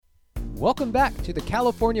Welcome back to the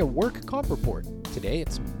California Work Comp Report. Today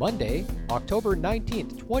it's Monday, October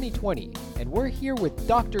 19th, 2020, and we're here with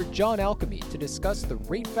Dr. John Alchemy to discuss the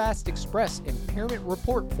RateFast Express Impairment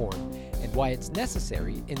Report Form and why it's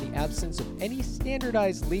necessary in the absence of any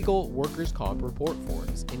standardized legal workers' comp report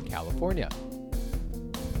forms in California.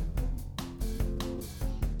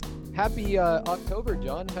 Happy October,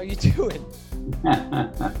 John. How you doing?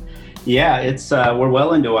 Yeah, it's we're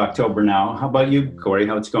well into October now. How about you, Corey?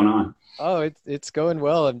 How's it going on? Oh, it's going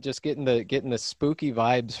well. I'm just getting the spooky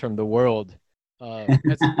vibes from the world. As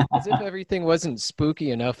if everything wasn't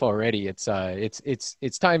spooky enough already. It's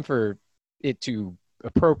time for it to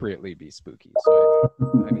appropriately be spooky. So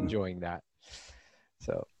I'm enjoying that.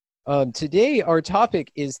 So today our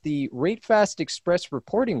topic is the RateFast Express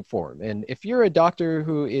reporting form. And if you're a doctor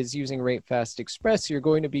who is using RateFast Express, you're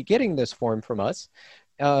going to be getting this form from us.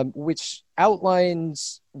 Which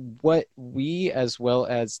outlines what we, as well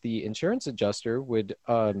as the insurance adjuster, would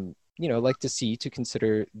like to see to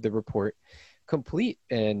consider the report complete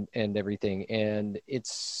and everything. And it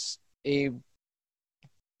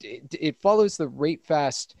follows the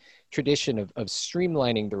RateFast tradition of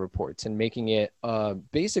streamlining the reports and making it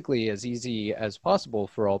basically as easy as possible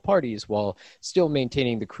for all parties, while still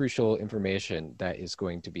maintaining the crucial information that is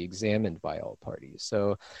going to be examined by all parties.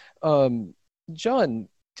 So John,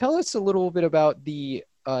 tell us a little bit about the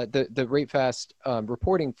RateFast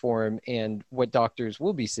reporting form and what doctors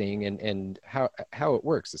will be seeing and how it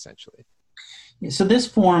works essentially. So this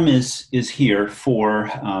form is here for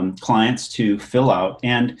clients to fill out,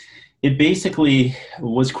 and it basically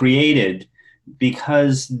was created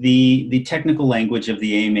because the technical language of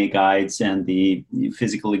the AMA guides and the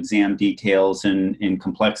physical exam details and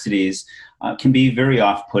complexities can be very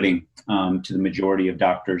off-putting to the majority of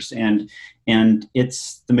doctors. And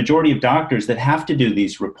it's the majority of doctors that have to do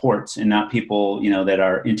these reports, and not people, that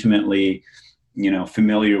are intimately,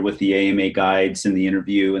 familiar with the AMA guides and the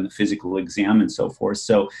interview and the physical exam and so forth.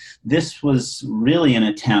 So this was really an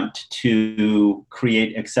attempt to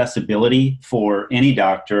create accessibility for any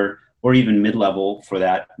doctor, or even mid-level for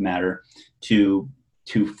that matter, to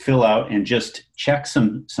fill out and just check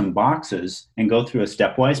some boxes and go through a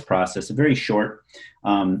stepwise process, a very short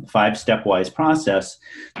 5-stepwise process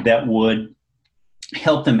that would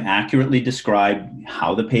help them accurately describe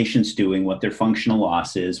how the patient's doing, what their functional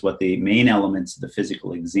loss is, what the main elements of the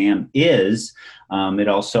physical exam is. It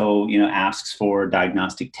also, asks for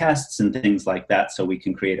diagnostic tests and things like that, so we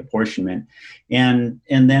can create apportionment. And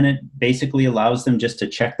then it basically allows them just to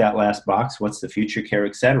check that last box, what's the future care,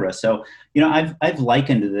 et cetera. So, I've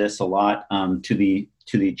likened this a lot to the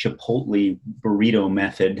Chipotle burrito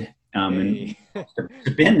method. And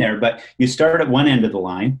it's been there, but you start at one end of the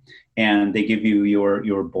line, and they give you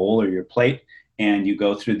your bowl or your plate, and you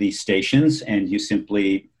go through these stations, and you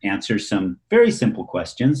simply answer some very simple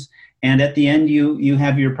questions. And at the end, you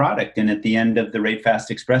have your product. And at the end of the RateFast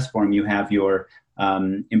Express form, you have your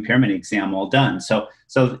impairment exam all done. So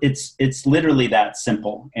it's literally that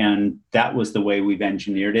simple. And that was the way we've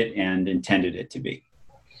engineered it and intended it to be.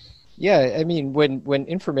 Yeah, I mean, when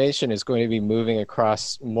information is going to be moving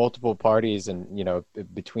across multiple parties and,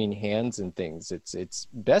 between hands and things, it's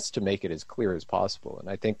best to make it as clear as possible. And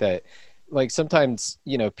I think that, like, sometimes,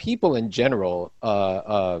 people in general,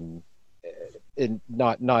 and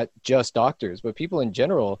not just doctors, but people in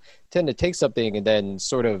general tend to take something and then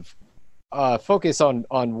sort of focus on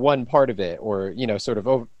one part of it, or, sort of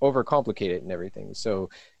overcomplicate it and everything. So,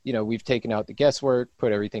 we've taken out the guesswork,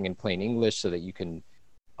 put everything in plain English so that you can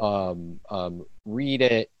read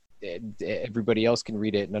it, everybody else can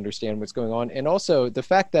read it and understand what's going on. And also the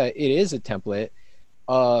fact that it is a template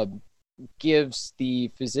gives the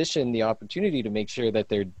physician the opportunity to make sure that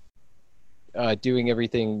they're doing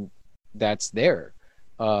everything that's there.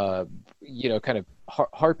 Kind of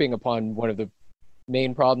harping upon one of the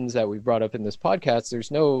main problems that we've brought up in this podcast.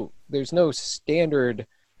 There's no standard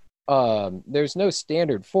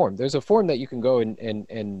form. There's a form that you can go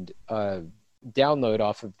and download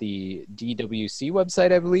off of the DWC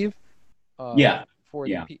website, I believe. For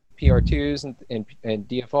the PR2s and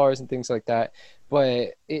DFRs and things like that. But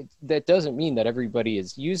that doesn't mean that everybody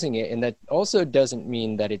is using it, and that also doesn't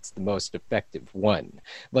mean that it's the most effective one.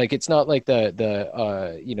 Like, it's not like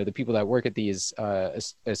the people that work at these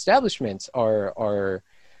establishments are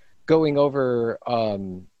going over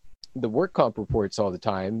the work comp reports all the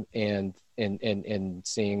time and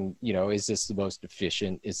saying, is this the most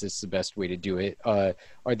efficient? Is this the best way to do it? Are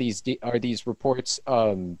these reports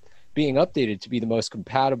being updated to be the most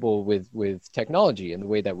compatible with technology and the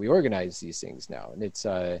way that we organize these things now? And it's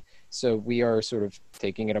so we are sort of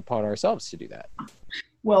taking it upon ourselves to do that.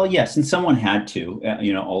 Well, yes, and someone had to,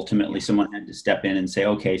 ultimately someone had to step in and say,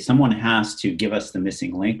 okay, someone has to give us the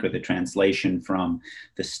missing link or the translation from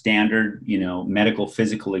the standard, medical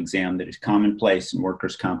physical exam that is commonplace in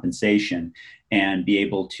workers' compensation and be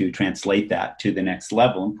able to translate that to the next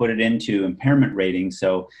level and put it into impairment rating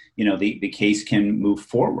so, the case can move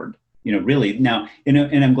forward. Really now,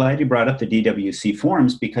 and I'm glad you brought up the DWC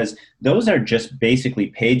forms because those are just basically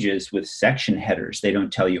pages with section headers. They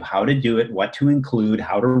don't tell you how to do it, what to include,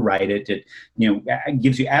 how to write it. It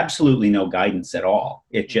gives you absolutely no guidance at all.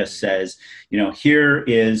 It just says, here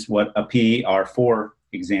is what a PR4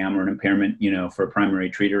 exam or an impairment, for a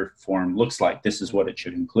primary treater form looks like. This is what it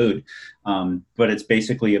should include. But it's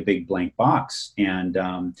basically a big blank box. And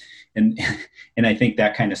I think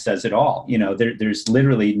that kind of says it all. There's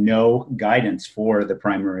literally no guidance for the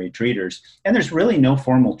primary treaters. And there's really no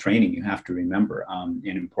formal training, you have to remember,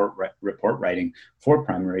 in report writing for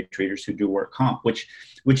primary treaters who do work comp, which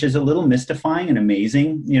is a little mystifying and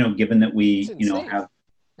amazing, given that we, have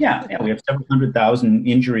we have several 100,000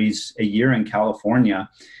 injuries a year in California,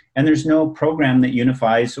 and there's no program that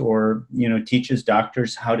unifies or teaches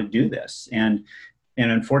doctors how to do this. And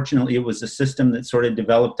unfortunately, it was a system that sort of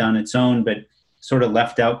developed on its own, but sort of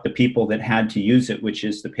left out the people that had to use it, which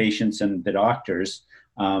is the patients and the doctors,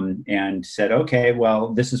 and said, okay,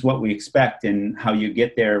 well, this is what we expect, and how you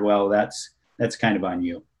get there, well, that's kind of on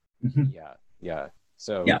you. Yeah.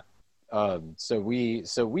 So so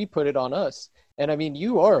we put it on us. And I mean,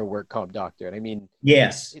 you are a work comp doctor. And I mean,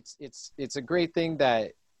 yes, it's a great thing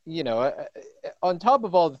that, on top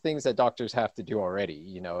of all the things that doctors have to do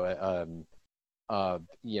already,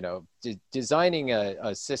 designing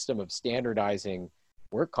a system of standardizing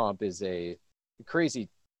work comp is a crazy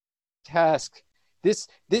task.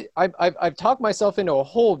 I've talked myself into a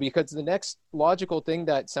hole because the next logical thing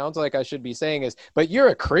that sounds like I should be saying is, but you're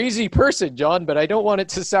a crazy person, John, but I don't want it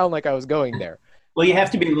to sound like I was going there. Well, you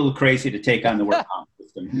have to be a little crazy to take on the work comp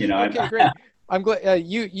system, Okay, great. I'm glad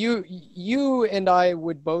you and I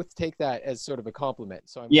would both take that as sort of a compliment.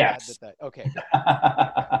 So I'm glad that okay.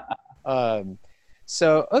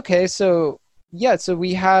 So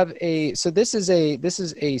we have this is a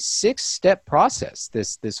 6-step process.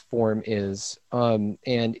 This form is,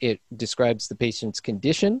 and it describes the patient's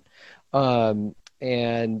condition, and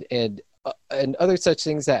other such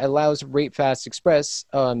things that allows Rate Fast Express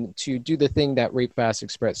to do the thing that Rate Fast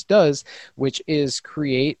Express does, which is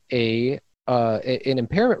create an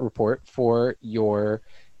impairment report for your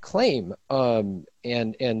claim.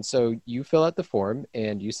 And so you fill out the form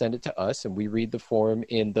and you send it to us, and we read the form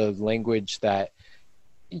in the language that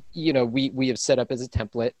we have set up as a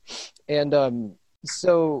template. And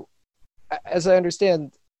so as I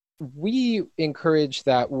understand, we encourage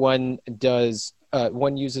that one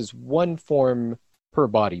uses one form per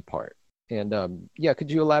body part. And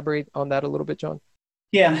could you elaborate on that a little bit, John?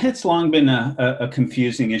 Yeah, it's long been a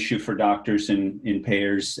confusing issue for doctors and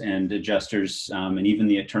payers and adjusters, and even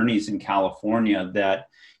the attorneys in California that,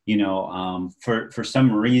 for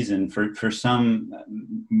some reason, for some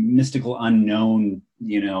mystical unknown,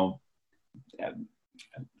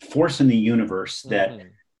 force in the universe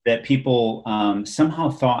that people somehow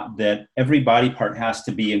thought that every body part has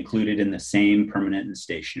to be included in the same permanent and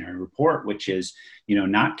stationary report, which is,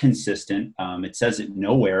 not consistent. It says it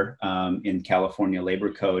nowhere in California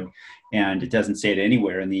Labor Code, and it doesn't say it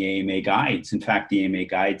anywhere in the AMA guides. In fact, the AMA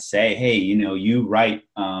guides say, hey, you write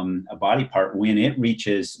a body part when it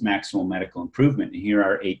reaches maximal medical improvement. And here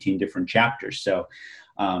are 18 different chapters. So,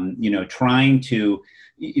 trying to,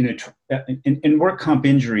 in work comp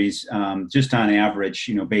injuries, just on average,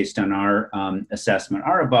 based on our assessment,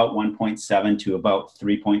 are about 1.7 to about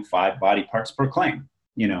 3.5 body parts per claim,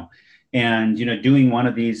 and, doing one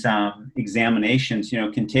of these examinations,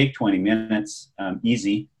 can take 20 minutes,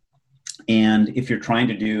 easy. And if you're trying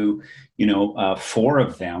to do, 4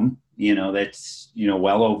 of them, that's,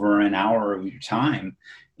 well over an hour of your time.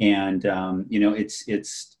 And,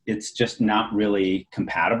 it's just not really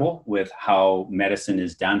compatible with how medicine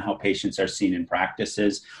is done, how patients are seen in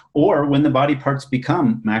practices, or when the body parts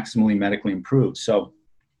become maximally medically improved. So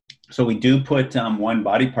we do put one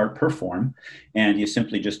body part per form, and you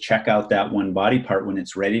simply just check out that one body part when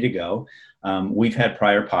it's ready to go. We've had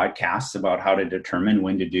prior podcasts about how to determine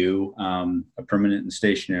when to do a permanent and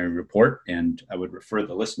stationary report, and I would refer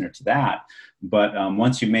the listener to that. But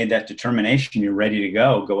once you've made that determination, you're ready to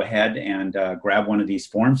go ahead and grab one of these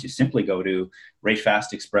forms. You simply go to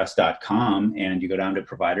ratefastexpress.com and you go down to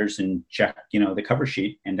providers and check, the cover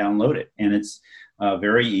sheet and download it. And it's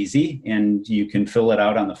very easy, and you can fill it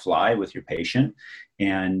out on the fly with your patient,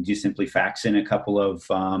 and you simply fax in a couple of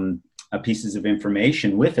pieces of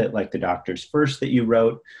information with it, like the doctor's first that you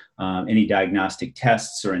wrote, any diagnostic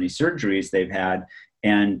tests or any surgeries they've had,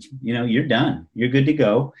 and you're done. You're good to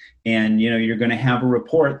go, and you're going to have a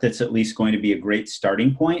report that's at least going to be a great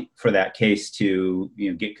starting point for that case to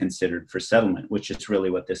get considered for settlement, which is really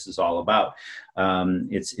what this is all about.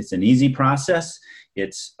 It's an easy process.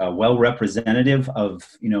 It's well representative of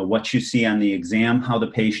what you see on the exam, how the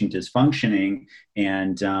patient is functioning,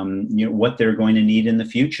 and what they're going to need in the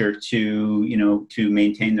future to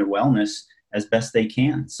maintain their wellness as best they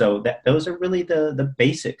can. So those are really the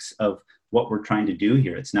basics of what we're trying to do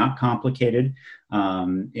here. It's not complicated,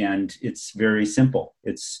 and it's very simple.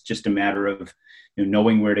 It's just a matter of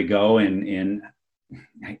knowing where to go and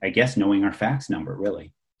I guess knowing our fax number,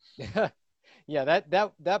 really. Yeah,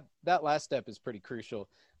 that last step is pretty crucial.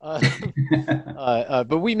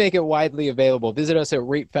 But we make it widely available. Visit us at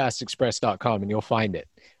ratefastexpress.com and you'll find it.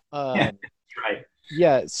 Yeah, that's right.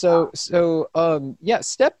 Yeah. So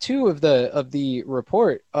step 2 of the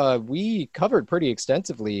report, we covered pretty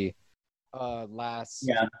extensively last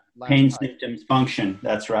pain time. Symptoms, function.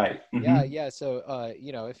 That's right. Mm-hmm. Yeah. So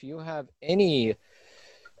if you have any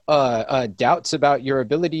doubts about your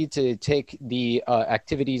ability to take the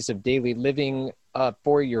activities of daily living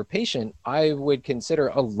for your patient, I would consider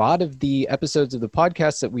a lot of the episodes of the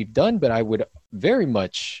podcast that we've done, but I would very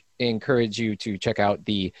much encourage you to check out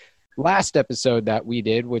the last episode that we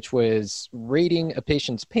did, which was rating a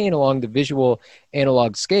patient's pain along the visual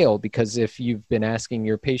analog scale. Because if you've been asking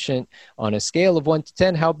your patient on a scale of 1 to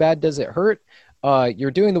 10, how bad does it hurt? You're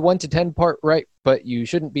doing the 1 to 10 part right, but you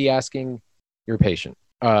shouldn't be asking your patient.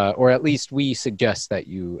 Or at least we suggest that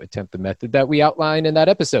you attempt the method that we outlined in that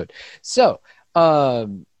episode. So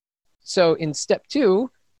in step 2,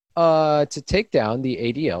 to take down the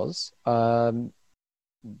ADLs,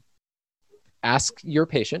 ask your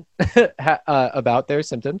patient about their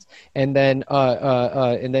symptoms, and then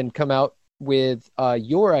come out with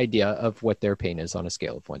your idea of what their pain is on a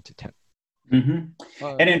scale of 1 to 10. Mm-hmm.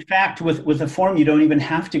 And in fact, with a form, you don't even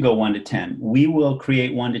have to go 1 to 10. We will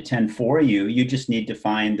create 1 to 10 for you. You just need to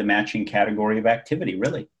find the matching category of activity,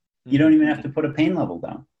 really. You don't even have to put a pain level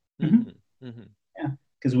down. Mm-hmm. Mm-hmm. Yeah,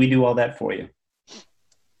 because we do all that for you.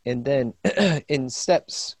 And then in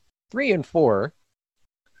steps 3 and 4,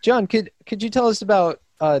 John, could you tell us about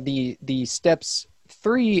the steps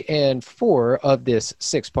 3 and 4 of this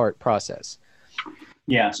 6-part process?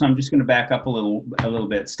 Yeah, so I'm just going to back up a little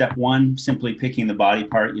bit. Step 1, simply picking the body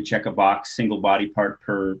part. You check a box, single body part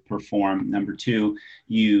per form. Number 2,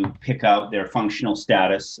 you pick out their functional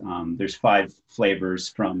status. There's 5 flavors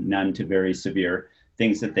from none to very severe.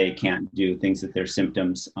 Things that they can't do, things that their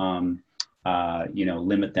symptoms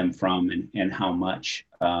limit them from, and how much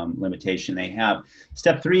limitation they have.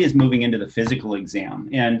 Step 3 is moving into the physical exam,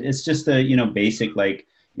 and it's just a basic, like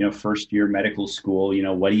first year medical school.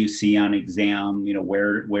 What do you see on exam?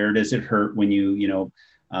 Where does it hurt when you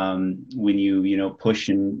push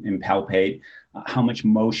and palpate? How much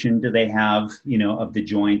motion do they have of the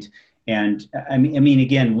joint? And I mean,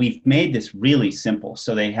 again, we've made this really simple.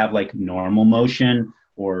 So they have like normal motion,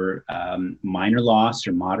 or minor loss,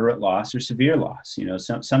 or moderate loss, or severe loss.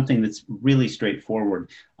 Something that's really straightforward.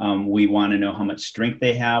 We want to know how much strength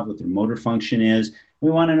they have, what their motor function is. We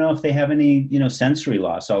want to know if they have any, sensory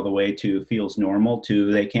loss, all the way to feels normal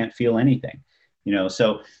to they can't feel anything.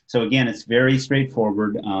 So again, it's very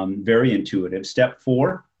straightforward, very intuitive. Step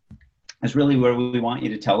 4 is really where we want you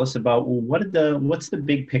to tell us about, well, what's the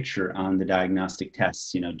big picture on the diagnostic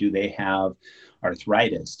tests? Do they have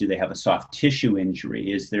arthritis? Do they have a soft tissue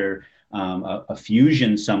injury? Is there a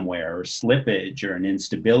fusion somewhere, or slippage, or an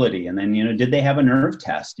instability? And then, did they have a nerve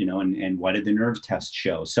test, and what did the nerve test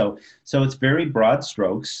show? So it's very broad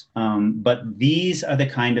strokes, but these are the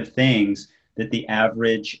kind of things that the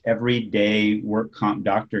average everyday work comp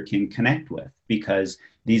doctor can connect with, because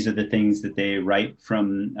these are the things that they write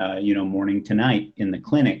from, morning to night in the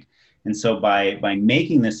clinic. And so by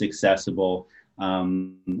making this accessible,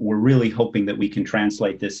 we're really hoping that we can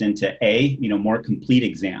translate this into A, more complete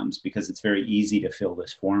exams, because it's very easy to fill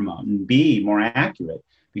this form out, and B, more accurate,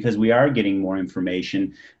 because we are getting more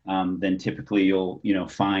information than typically you'll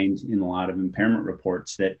find in a lot of impairment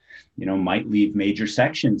reports that might leave major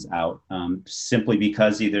sections out, simply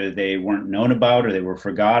because either they weren't known about, or they were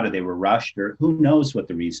forgot, or they were rushed, or who knows what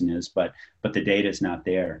the reason is, but the data is not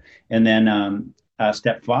there. And then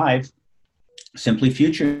step 5, simply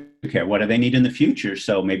future care. What do they need in the future?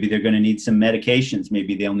 So maybe they're going to need some medications.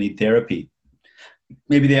 Maybe they'll need therapy.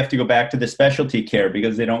 Maybe they have to go back to the specialty care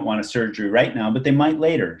because they don't want a surgery right now, but they might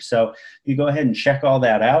later. So you go ahead and check all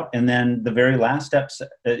that out. And then the very last step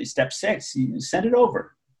 6, you send it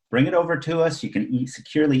over. bring it over to us. You can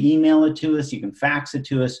securely email it to us. You can fax it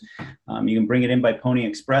to us. You can bring it in by Pony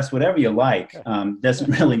Express, whatever you like.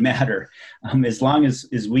 Doesn't really matter. As long as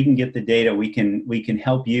we can get the data, we can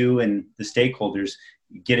help you and the stakeholders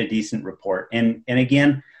get a decent report. And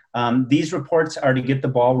again, these reports are to get the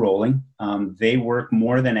ball rolling. They work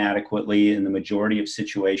more than adequately in the majority of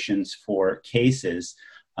situations for cases,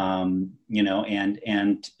 and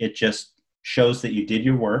it just shows that you did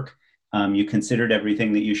your work. You considered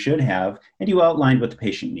everything that you should have, and you outlined what the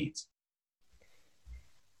patient needs.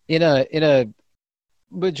 In a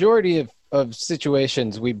majority of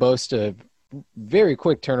situations, we boast a very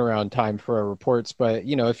quick turnaround time for our reports, but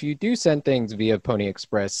if you do send things via Pony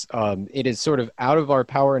Express, it is sort of out of our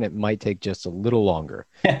power, and it might take just a little longer.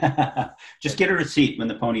 Just get a receipt when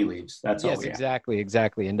the pony leaves. That's all. Yes, exactly.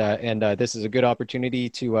 And this is a good opportunity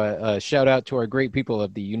to shout out to our great people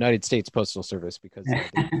of the United States Postal Service, because they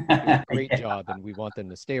do a great job, and we want them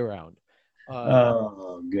to stay around.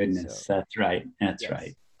 Oh goodness, so, that's right. That's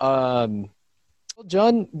right. Well,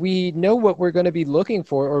 John, we know what we're going to be looking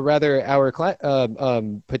for, or rather our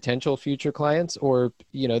potential future clients, or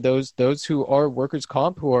those who are workers'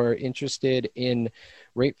 comp who are interested in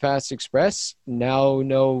RateFast Express now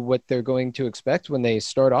know what they're going to expect when they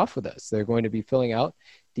start off with us. They're going to be filling out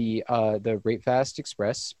the RateFast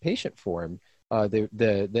Express patient form, the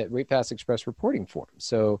RateFast Express reporting form.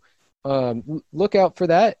 So look out for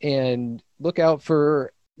that, and look out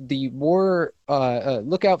for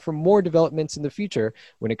look out for more developments in the future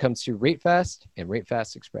when it comes to RateFast and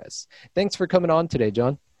RateFast Express. Thanks for coming on today,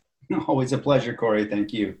 John. Always a pleasure, Corey.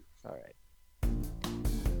 Thank you. All right.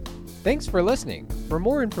 Thanks for listening. For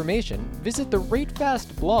more information, visit the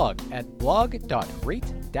RateFast blog at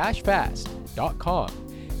blog.rate-fast.com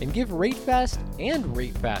and give RateFast and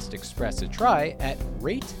RateFast Express a try at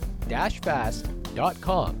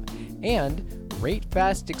rate-fast.com and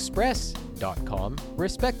ratefastexpress.com,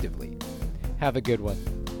 respectively. Have a good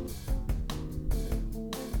one.